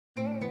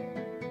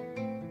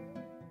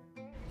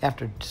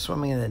After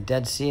swimming in the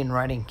Dead Sea and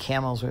riding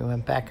camels, we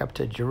went back up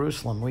to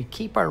Jerusalem. We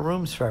keep our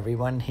rooms for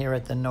everyone here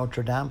at the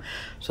Notre Dame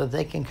so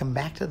they can come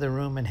back to the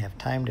room and have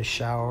time to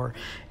shower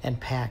and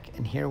pack.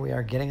 And here we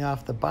are getting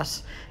off the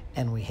bus,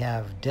 and we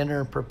have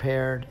dinner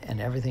prepared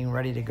and everything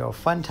ready to go.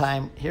 Fun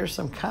time. Here's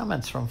some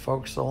comments from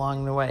folks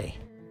along the way.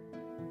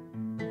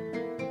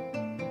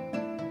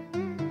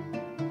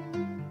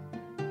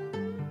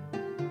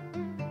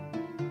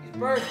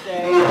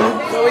 Birthday,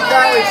 so we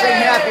thought we'd sing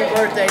happy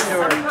birthday to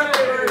her.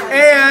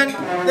 And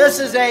this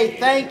is a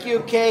thank you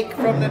cake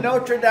from the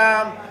Notre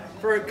Dame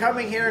for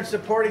coming here and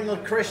supporting the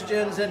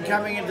Christians and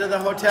coming into the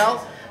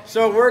hotel.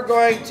 So we're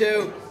going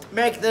to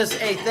make this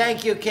a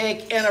thank you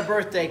cake and a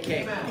birthday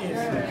cake.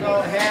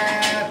 So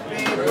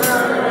happy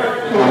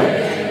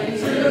birthday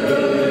to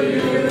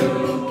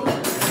you.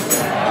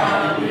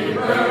 Happy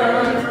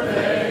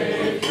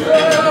birthday to you.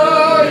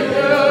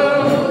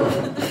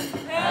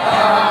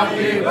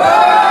 Happy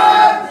birthday.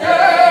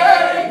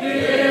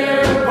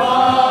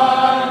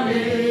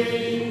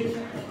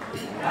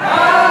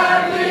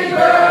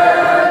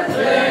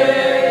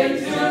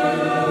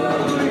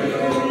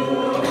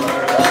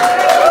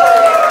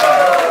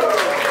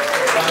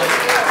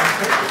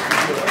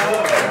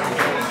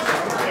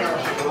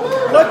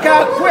 Look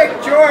how quick,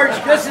 George.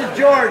 This is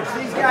George.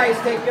 These guys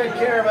take good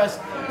care of us.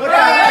 Look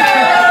how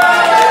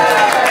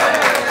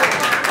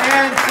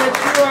And since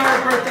you are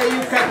our birthday,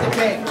 you cut the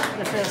cake.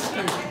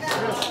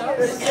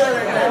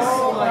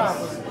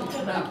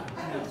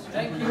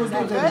 Thank you.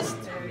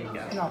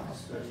 No.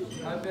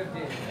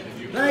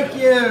 Thank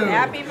you.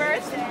 Happy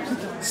birthday.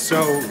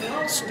 So,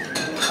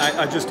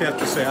 I just have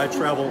to say, I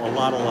travel a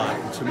lot.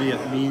 And to me,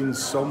 it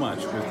means so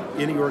much with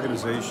any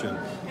organization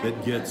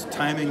that gets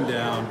timing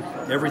down,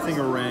 everything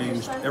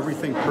arranged,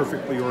 everything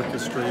perfectly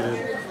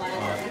orchestrated,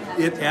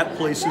 it at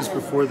places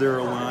before there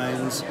are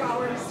lines,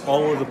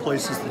 all of the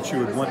places that you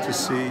would want to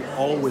see,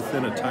 all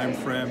within a time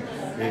frame.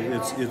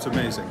 It's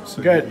amazing.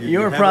 So good.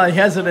 You were probably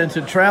hesitant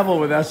to travel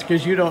with us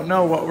because you don't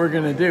know what we're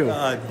going to do.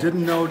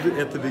 Didn't know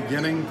at the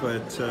beginning,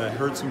 but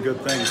heard some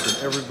good things.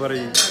 And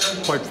everybody,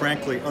 quite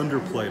frankly,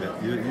 underplayed it.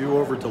 You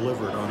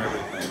over-delivered on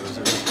everything. It was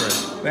great.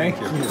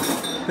 Thank you.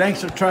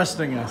 Thanks for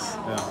trusting us.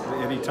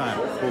 Yeah, anytime.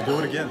 We'll do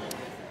it again.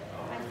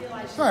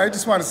 I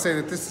just want to say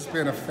that this has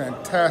been a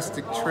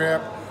fantastic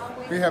trip.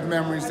 We have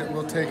memories that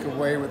we'll take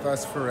away with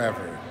us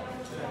forever.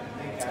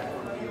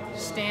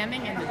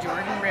 Standing in the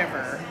Jordan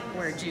River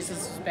where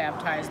Jesus was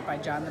baptized by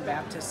John the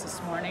Baptist this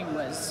morning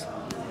was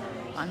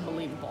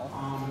unbelievable.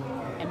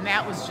 And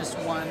that was just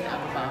one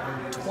of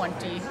about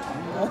 20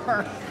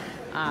 more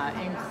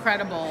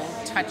incredible,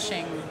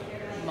 touching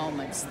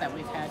moments that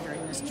we've had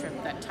during this trip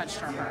that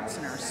touched our hearts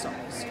and our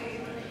souls.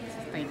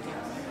 Thank you.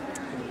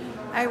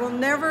 I will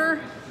never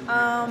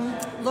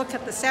look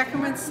at the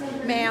Sacraments,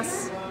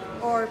 Mass,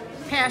 or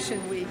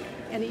Passion Week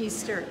and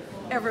Easter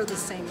ever the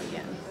same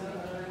again.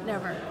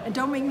 Never. And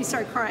don't make me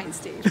start crying,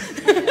 Steve.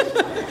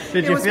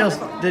 Did you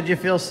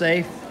feel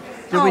safe?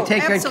 Did we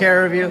take good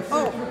care of you?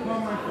 Oh,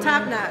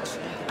 top notch.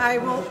 I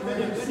will.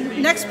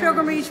 Next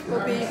pilgrimage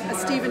will be a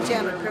Steve and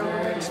Janet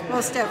pilgrimage.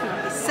 Most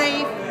definitely.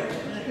 Safe.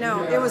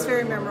 No, it was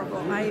very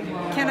memorable. I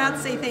cannot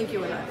say thank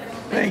you enough.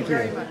 Thank you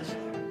very much.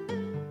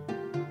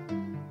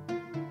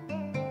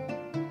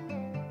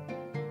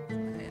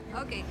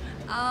 Okay.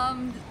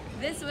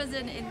 This was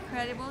an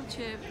incredible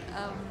trip.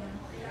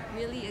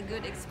 Really a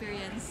good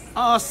experience.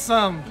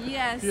 Awesome.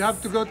 Yes. You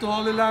have to go to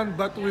Holy Land,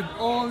 but with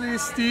only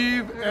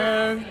Steve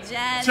and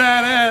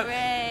Janet.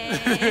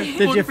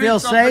 Did you feel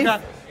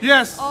safe?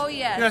 Yes. Oh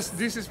yes. Yes,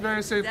 this is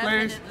very safe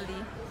place.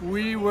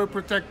 We were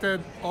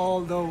protected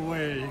all the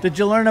way. Did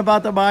you learn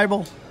about the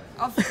Bible?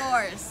 Of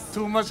course.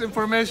 Too much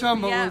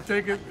information, but we'll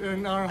take it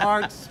in our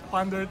hearts,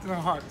 ponder it in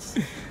our hearts.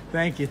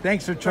 Thank you.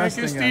 Thanks for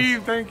trusting us. Thank you,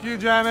 Steve. Thank you,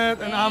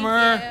 Janet and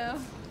Amber.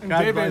 And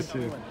God David. bless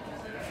you.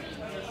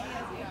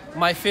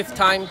 My fifth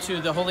time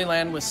to the Holy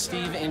Land with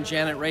Steve and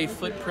Janet Ray,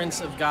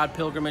 Footprints of God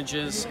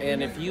Pilgrimages.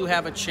 And if you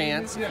have a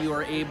chance, if you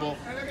are able,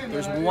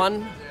 there's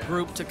one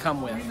group to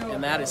come with,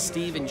 and that is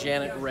Steve and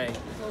Janet Ray.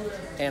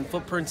 And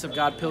Footprints of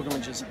God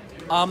Pilgrimages,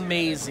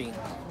 amazing.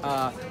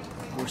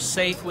 We're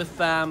safe with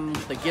them.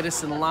 They get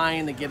us in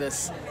line. They get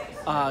us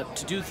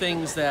to do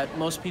things that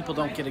most people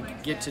don't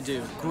get to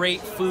do.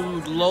 Great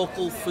food,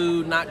 local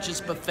food, not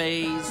just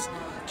buffets.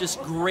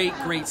 Just great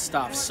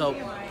stuff. So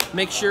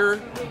make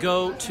sure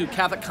go to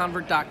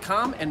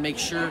CatholicConvert.com and make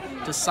sure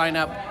to sign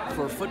up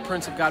for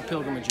Footprints of God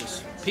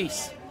Pilgrimages.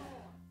 Peace.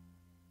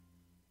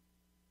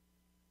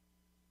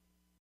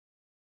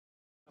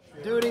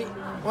 Duty,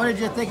 what did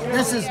you think?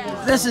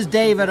 This is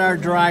David, our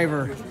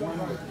driver.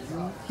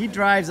 He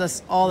drives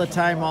us all the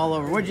time, all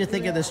over. What did you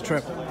think of this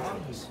trip?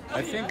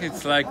 I think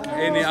it's like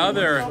any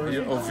other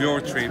of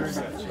your trips.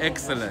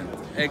 Excellent.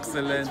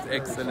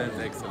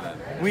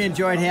 We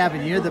enjoyed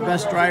having you. You're the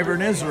best driver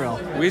in Israel.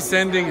 We're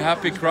sending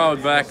happy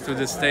crowd back to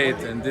the state,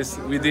 and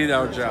we did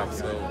our job.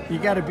 So you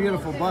got a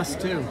beautiful bus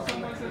too.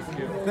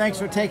 Thanks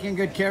for taking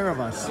good care of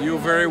us. You're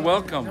very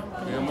welcome.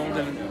 We're more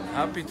than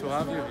happy to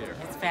have you here.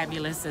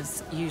 fabulous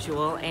as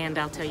usual, and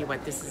I'll tell you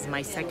what, this is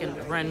my second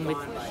run with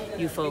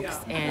you folks,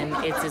 and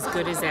it's as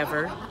good as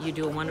ever. You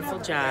do a wonderful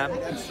job,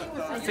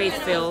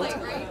 faith-filled.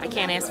 I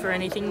can't ask for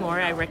anything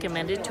more. I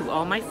recommend it to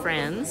all my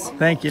friends.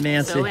 Thank you,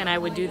 Nancy. So, and I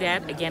would do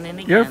that again and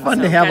again. You're fun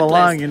to have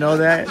along, you know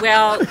that?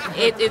 Well,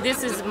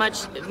 this is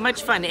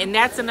much fun, and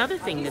that's another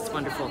thing that's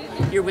wonderful.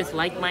 You're with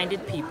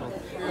like-minded people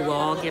who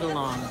all get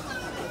along.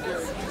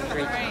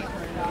 Great.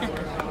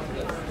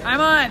 I'm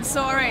on.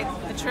 So, all right,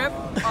 the trip,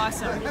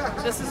 awesome.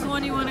 This is the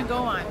one you want to go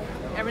on.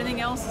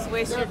 Everything else is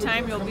waste your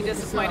time. You'll be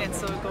disappointed,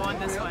 so go on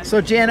this one. So,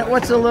 Janet,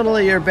 what's a little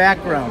of your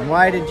background?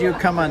 Why did you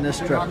come on this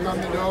trip?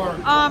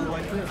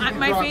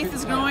 My faith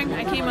is growing.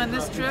 I came on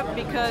this trip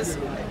because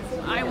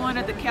I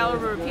wanted the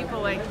caliber of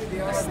people like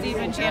Steve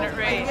and Janet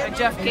Ray,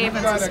 Jeff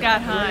Cavins, and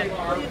Scott Hahn.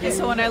 And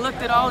so when I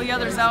looked at all the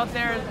others out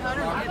there,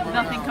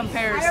 nothing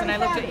compares. And I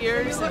looked at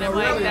yours, and I'm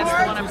like, that's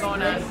the one I'm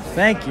going on.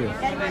 Thank you.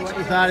 What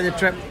you thought of the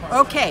trip?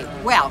 Okay,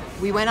 well,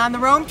 we went on the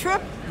Rome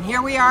trip, and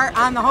here we are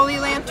on the Holy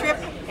Land trip,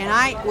 and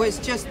I was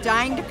just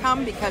dying to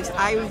come because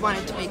I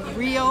wanted to make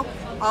real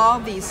all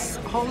these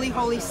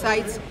holy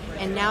sites,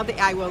 and now that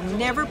I will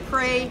never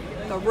pray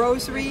the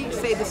rosary,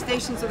 say the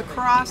Stations of the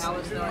Cross,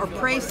 or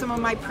pray some of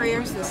my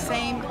prayers the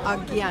same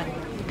again.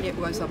 It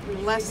was a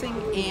blessing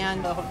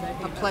and a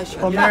pleasure.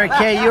 Well, Mary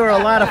Kay, you were a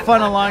lot of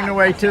fun along the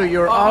way too. You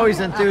were always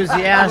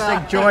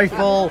enthusiastic,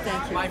 joyful.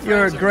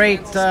 You're a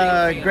great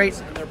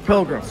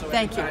pilgrim.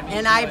 Thank you.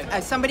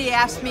 And somebody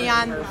asked me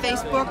on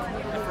Facebook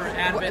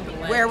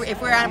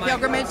if we're on a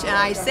pilgrimage, and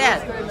I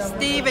said,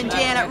 Steve and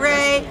Janet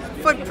Ray,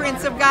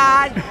 Footprints of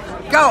God,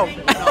 go.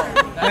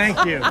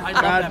 Thank you.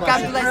 God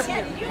bless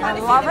you. I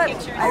love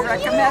it. I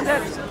recommend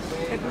it.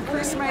 It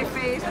increased my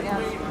faith,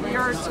 and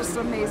you're just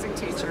an amazing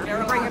teacher.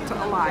 You bring it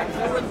to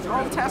alive.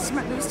 Old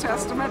Testament, New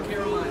Testament.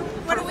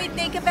 What do we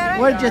think about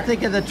it? What did you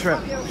think of the trip,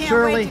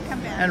 Shirley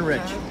and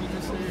Rich?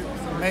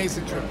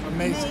 Amazing trip.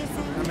 Amazing.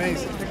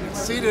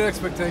 Exceeded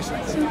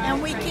expectations.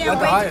 And we can't wait to come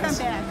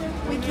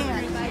back. We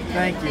can't.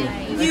 Thank you.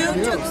 You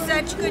took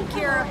such good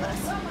care of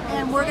us,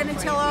 and we're going to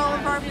tell all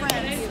of our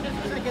friends.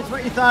 Guess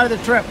what you thought of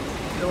the trip?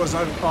 It was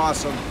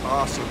awesome.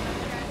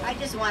 I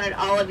just wanted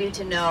all of you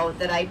to know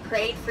that I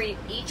prayed for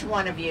each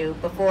one of you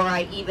before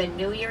I even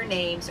knew your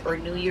names or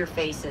knew your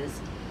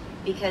faces,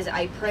 because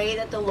I pray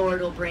that the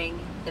Lord will bring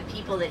the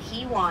people that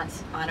He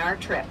wants on our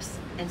trips.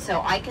 And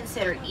so I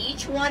consider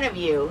each one of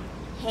you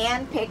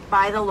handpicked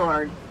by the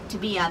Lord to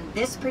be on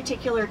this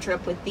particular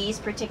trip with these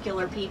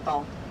particular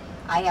people.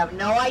 I have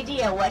no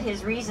idea what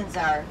His reasons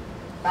are,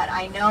 but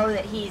I know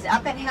that He's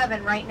up in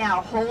heaven right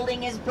now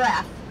holding His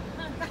breath,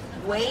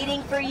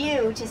 waiting for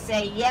you to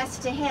say yes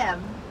to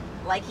Him,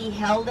 like He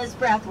held His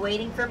breath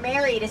waiting for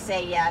Mary to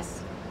say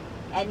yes.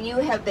 And you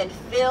have been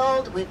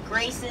filled with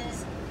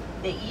graces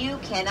that you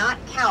cannot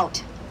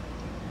count.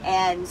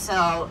 And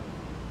so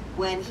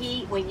when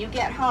you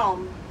get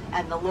home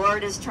and the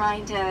Lord is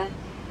trying to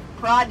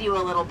prod you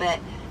a little bit,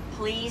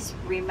 please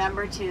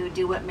remember to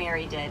do what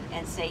Mary did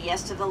and say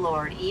yes to the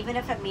Lord, even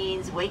if it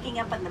means waking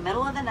up in the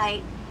middle of the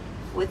night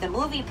with a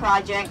movie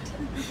project.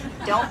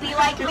 Don't be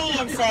like me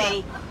and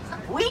say,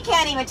 we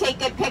can't even take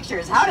good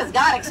pictures. How does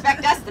God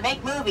expect us to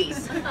make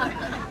movies?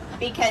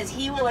 Because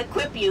He will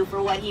equip you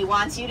for what He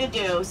wants you to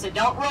do. So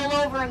don't roll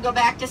over and go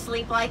back to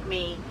sleep like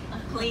me.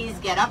 Please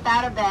get up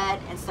out of bed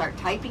and start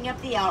typing up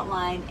the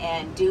outline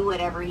and do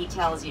whatever He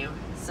tells you.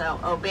 So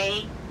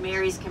obey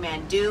Mary's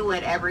command. Do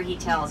whatever He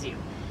tells you.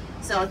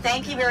 So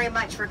thank you very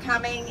much for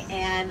coming,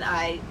 and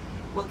I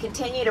will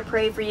continue to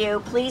pray for you.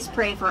 Please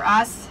pray for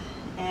us,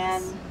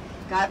 and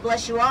God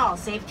bless you all.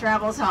 Safe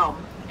travels home.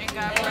 And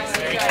God bless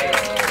you guys.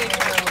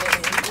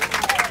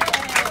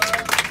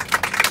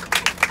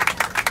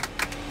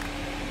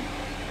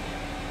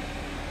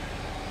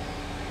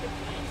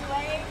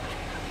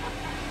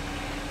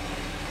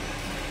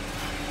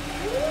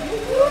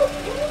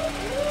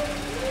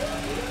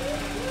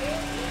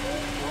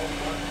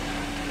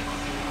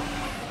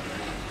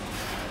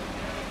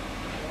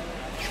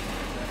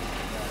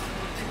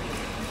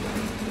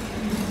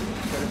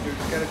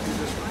 Gotta do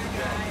this one.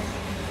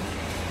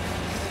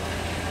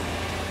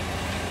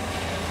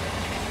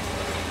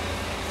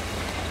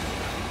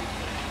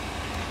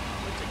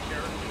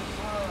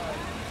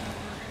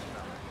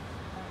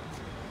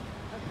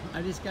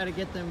 I just got to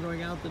get them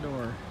going out the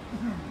door.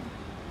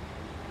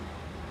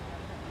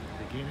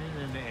 Beginning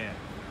and the end.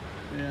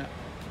 Yeah.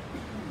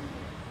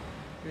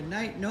 Good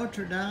night,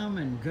 Notre Dame,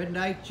 and good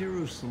night,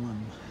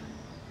 Jerusalem.